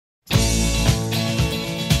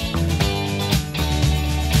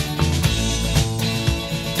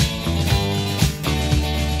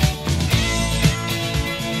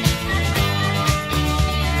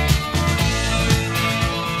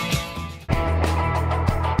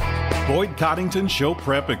Boyd Coddington Show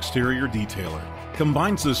Prep Exterior Detailer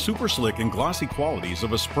combines the super slick and glossy qualities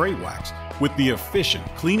of a spray wax with the efficient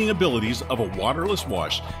cleaning abilities of a waterless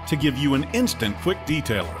wash to give you an instant quick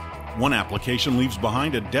detailer. One application leaves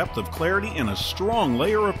behind a depth of clarity and a strong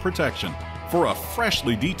layer of protection for a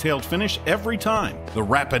freshly detailed finish every time. The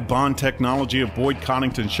rapid bond technology of Boyd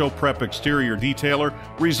Coddington Show Prep Exterior Detailer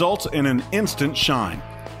results in an instant shine.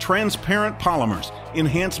 Transparent polymers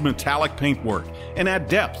enhance metallic paintwork and add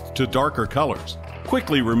depth to darker colors.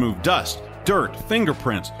 Quickly remove dust, dirt,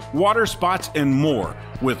 fingerprints, water spots, and more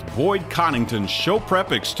with Boyd Coddington Show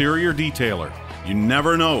Prep Exterior Detailer. You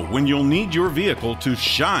never know when you'll need your vehicle to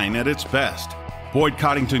shine at its best. Boyd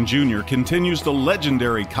Coddington Jr. continues the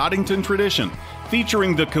legendary Coddington tradition,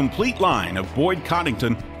 featuring the complete line of Boyd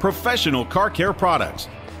Coddington professional car care products.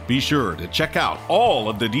 Be sure to check out all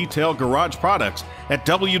of the Detail Garage products at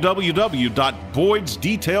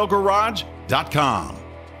www.boydsdetailgarage.com.